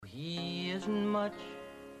isn't much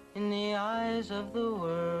in the eyes of the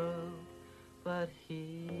world, but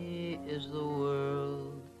he is the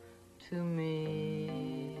world to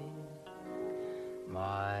me.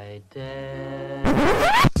 My dad.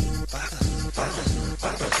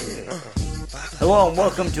 Hello and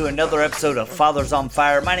welcome to another episode of Fathers on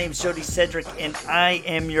Fire. My name is Jody Cedric and I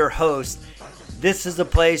am your host. This is a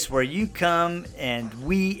place where you come and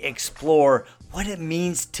we explore what it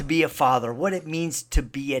means to be a father, what it means to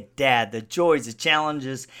be a dad, the joys, the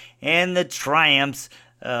challenges, and the triumphs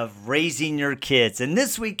of raising your kids. And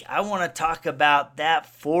this week I want to talk about that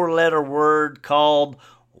four-letter word called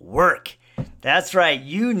work. That's right,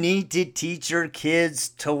 you need to teach your kids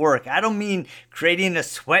to work. I don't mean creating a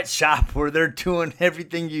sweatshop where they're doing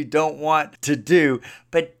everything you don't want to do,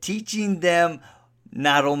 but teaching them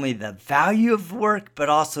not only the value of work, but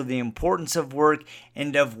also the importance of work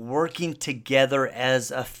and of working together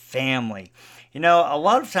as a family. You know, a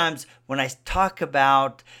lot of times when I talk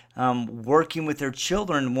about working with their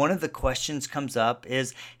children, one of the questions comes up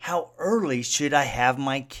is, how early should I have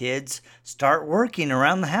my kids start working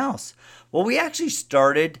around the house? Well, we actually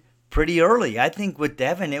started pretty early. I think with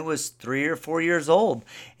Devin, it was 3 or 4 years old.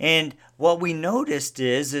 And what we noticed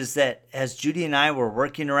is that as Judy and I were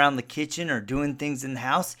working around the kitchen or doing things in the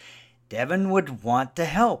house, Devin would want to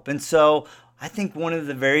help. And so I think one of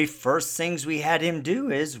the very first things we had him do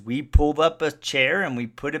is we pulled up a chair and we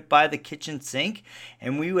put it by the kitchen sink,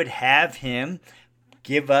 and we would have him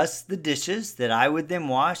give us the dishes that I would then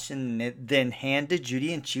wash and then hand to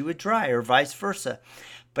Judy and she would dry, or vice versa.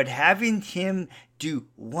 But having him do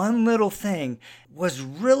one little thing was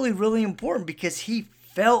really, really important because he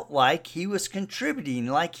felt like he was contributing,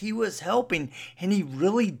 like he was helping, and he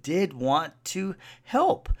really did want to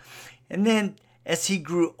help. And then as he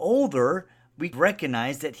grew older, we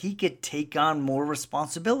recognized that he could take on more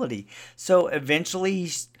responsibility. So eventually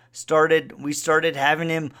we started having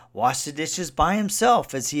him wash the dishes by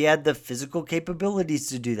himself as he had the physical capabilities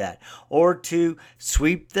to do that, or to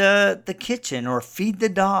sweep the kitchen, or feed the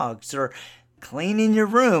dogs, or cleaning your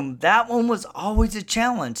room. That one was always a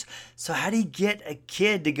challenge. So how do you get a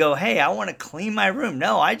kid to go, hey, I want to clean my room?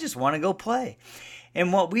 No, I just want to go play.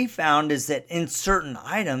 And what we found is that in certain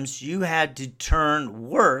items, you had to turn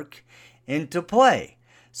work into play.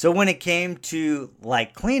 So when it came to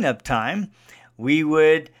like cleanup time, we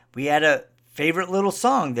had a favorite little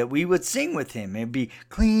song that we would sing with him. It'd be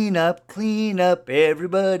clean up,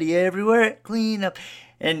 everybody, everywhere, clean up.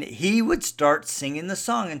 And he would start singing the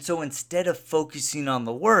song. And so instead of focusing on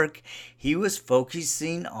the work, he was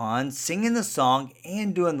focusing on singing the song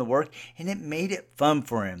and doing the work, and it made it fun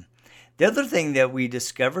for him. The other thing that we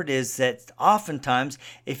discovered is that oftentimes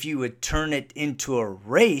if you would turn it into a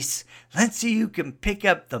race, let's see who can pick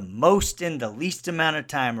up the most in the least amount of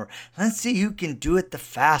time, or let's see who can do it the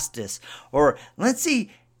fastest, or let's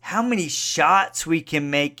see how many shots we can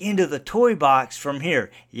make into the toy box from here.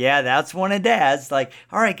 Yeah, that's one of Dad's. Like,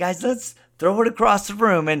 all right, guys, let's throw it across the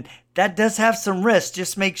room. And that does have some risk.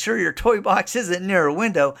 Just make sure your toy box isn't near a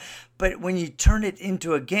window. But when you turn it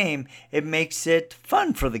into a game, it makes it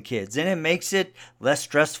fun for the kids, and it makes it less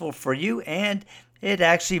stressful for you, and it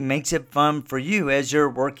actually makes it fun for you as you're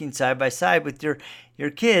working side by side with your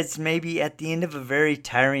kids, maybe at the end of a very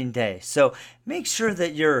tiring day. So make sure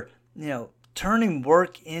that you're, turning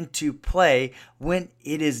work into play when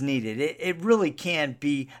it is needed. It really can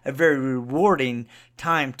be a very rewarding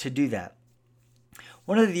time to do that.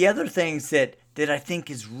 One of the other things that I think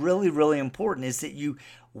is really, really important is that you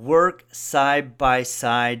work side by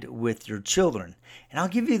side with your children. And I'll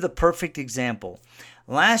give you the perfect example.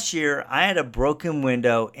 Last year, I had a broken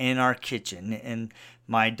window in our kitchen, and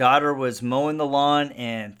my daughter was mowing the lawn,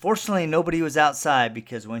 and fortunately nobody was outside,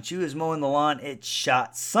 because when she was mowing the lawn, it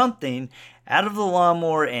shot something out of the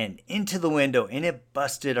lawnmower and into the window, and it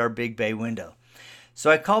busted our big bay window. So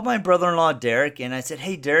I called my brother-in-law, Derek, and I said,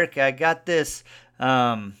 hey, Derek, I got this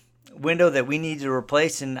window that we need to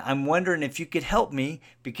replace, and I'm wondering if you could help me,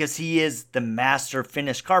 because he is the master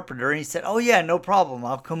finish carpenter. And he said, oh yeah, no problem.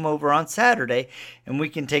 I'll come over on Saturday and we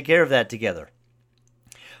can take care of that together.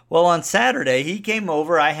 Well, on Saturday, he came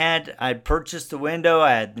over. I'd purchased the window.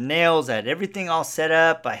 I had the nails. I had everything all set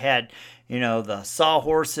up. I had, the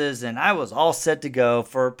sawhorses, and I was all set to go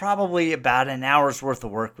for probably about an hour's worth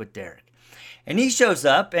of work with Derek. And he shows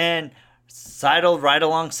up, and sidled right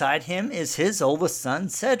alongside him is his oldest son,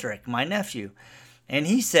 Cedric, my nephew. And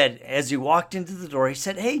he said, as he walked into the door, he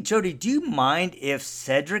said, hey, Jody, do you mind if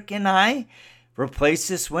Cedric and I replace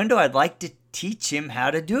this window? I'd like to teach him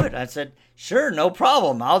how to do it. I said, sure, no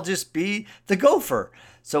problem. I'll just be the gopher.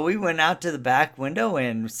 So we went out to the back window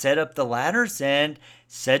and set up the ladders, and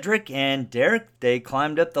Cedric and Derek, they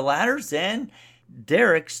climbed up the ladders, and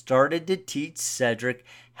Derek started to teach Cedric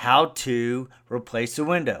how to replace the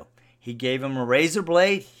window. He gave him a razor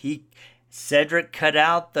blade. Cedric cut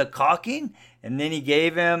out the caulking, and then he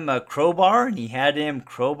gave him a crowbar, and he had him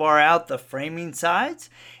crowbar out the framing sides.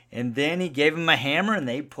 And then he gave him a hammer, and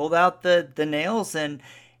they pulled out the nails, and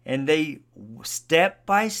they step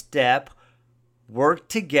by step worked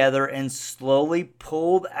together and slowly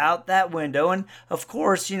pulled out that window. And of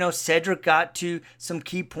course, Cedric got to some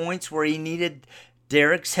key points where he needed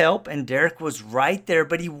Derek's help, and Derek was right there,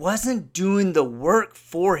 but he wasn't doing the work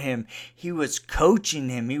for him. He was coaching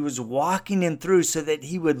him. He was walking him through so that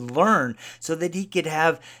he would learn, so that he could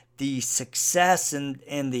have the success and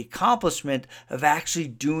the accomplishment of actually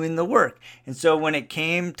doing the work. And so when it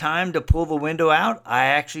came time to pull the window out, I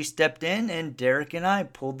actually stepped in, and Derek and I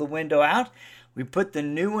pulled the window out. We put the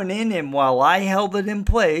new one in, and while I held it in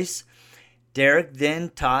place, Derek then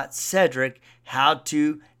taught Cedric how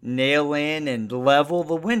to nail in and level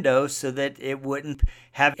the window so that it wouldn't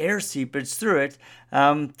have air seepage through it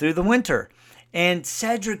through the winter. And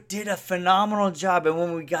Cedric did a phenomenal job. And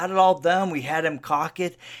when we got it all done, we had him caulk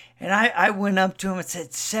it. And I went up to him and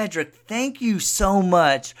said, Cedric, thank you so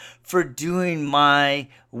much for doing my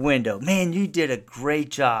window. Man, you did a great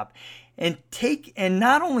job. And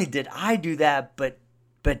not only did I do that, but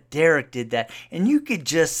Derek did that. And you could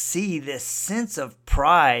just see this sense of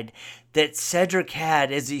pride that Cedric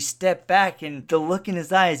had as he stepped back, and the look in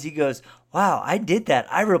his eyes, he goes, wow, I did that.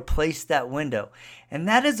 I replaced that window. And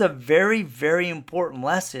that is a very, very important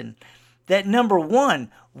lesson that, number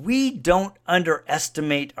one, we don't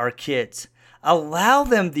underestimate our kids. Allow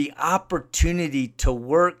them the opportunity to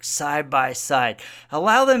work side by side.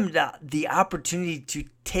 Allow them the opportunity to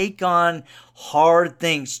take on hard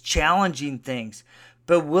things, challenging things,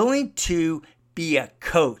 but willing to be a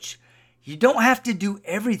coach. You don't have to do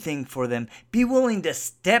everything for them. Be willing to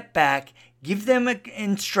step back, give them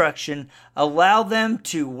instruction, allow them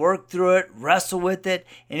to work through it, wrestle with it,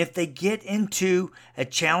 and if they get into a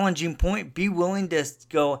challenging point, be willing to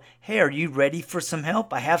go, hey, are you ready for some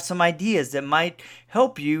help? I have some ideas that might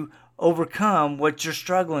help you overcome what you're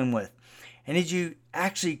struggling with. And as you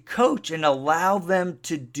actually coach and allow them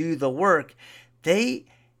to do the work, they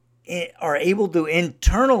are able to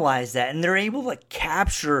internalize that, and they're able to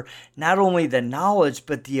capture not only the knowledge,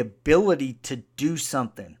 but the ability to do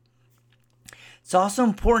something. It's also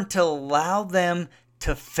important to allow them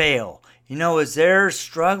to fail. As they're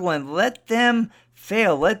struggling, let them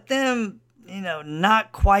fail. Let them,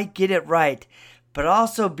 not quite get it right, but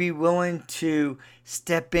also be willing to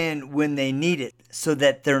step in when they need it so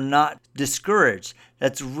that they're not discouraged.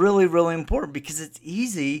 That's really, really important, because it's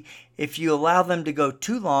easy if you allow them to go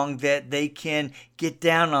too long that they can get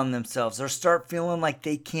down on themselves or start feeling like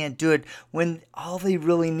they can't do it, when all they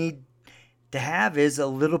really need to have is a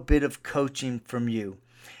little bit of coaching from you.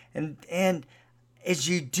 And as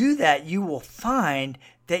you do that, you will find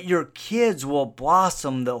that your kids will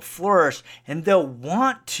blossom, they'll flourish, and they'll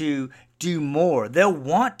want to do more. They'll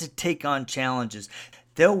want to take on challenges.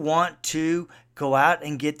 They'll want to go out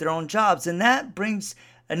and get their own jobs. And that brings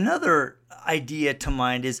another idea to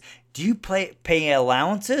mind is, do you pay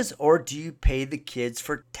allowances, or do you pay the kids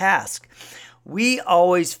for tasks? We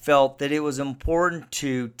always felt that it was important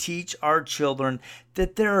to teach our children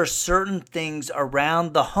that there are certain things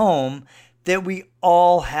around the home that we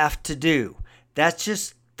all have to do. That's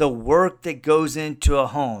just the work that goes into a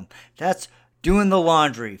home. That's doing the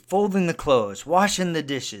laundry, folding the clothes, washing the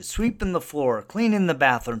dishes, sweeping the floor, cleaning the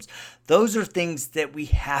bathrooms. Those are things that we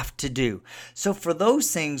have to do. So for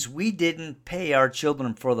those things, we didn't pay our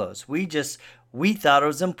children for those. We thought it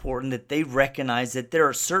was important that they recognize that there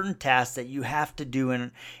are certain tasks that you have to do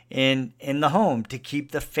in the home to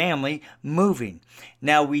keep the family moving.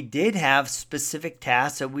 Now, we did have specific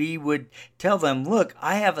tasks that we would tell them, look,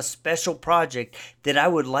 I have a special project that I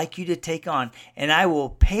would like you to take on, and I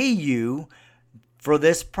will pay you for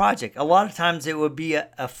this project. A lot of times it would be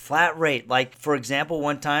a flat rate. Like, for example,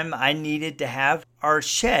 one time I needed to have our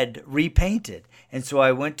shed repainted. And so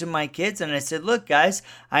I went to my kids and I said, look, guys,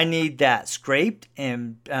 I need that scraped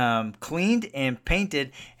and cleaned and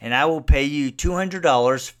painted, and I will pay you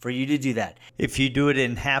 $200 for you to do that. If you do it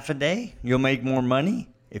in half a day, you'll make more money.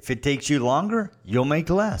 If it takes you longer, you'll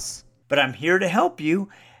make less. But I'm here to help you.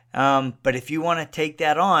 But if you want to take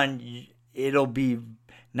that on, it'll be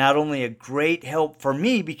not only a great help for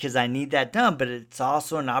me because I need that done, but it's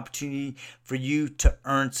also an opportunity for you to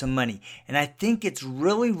earn some money. And I think it's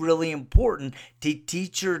really, really important to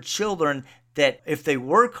teach your children that if they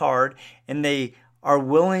work hard and they are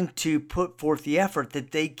willing to put forth the effort,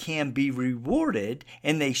 that they can be rewarded,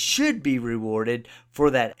 and they should be rewarded for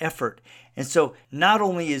that effort. And so not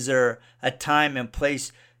only is there a time and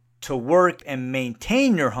place to work and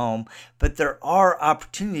maintain your home, but there are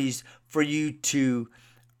opportunities for you to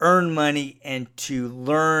earn money and to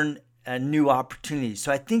learn new opportunities.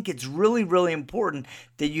 So I think it's really, really important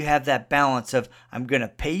that you have that balance of, I'm going to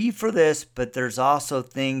pay you for this, but there's also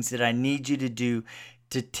things that I need you to do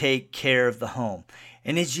to take care of the home.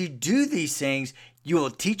 And as you do these things, you will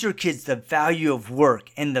teach your kids the value of work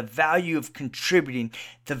and the value of contributing,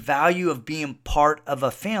 the value of being part of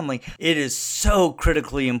a family. It is so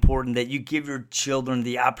critically important that you give your children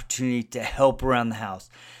the opportunity to help around the house,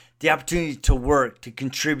 the opportunity to work, to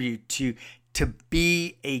contribute, to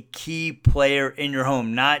be a key player in your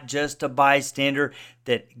home, not just a bystander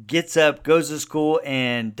that gets up, goes to school,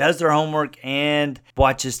 and does their homework and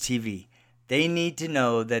watches TV. They need to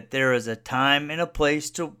know that there is a time and a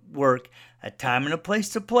place to work, a time and a place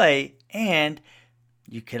to play, and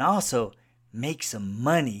you can also make some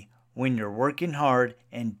money when you're working hard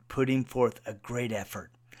and putting forth a great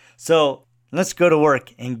effort. So let's go to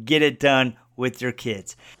work and get it done with your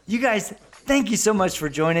kids. You guys, thank you so much for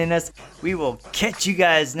joining us. We will catch you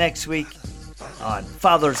guys next week on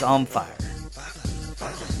Fathers on Fire.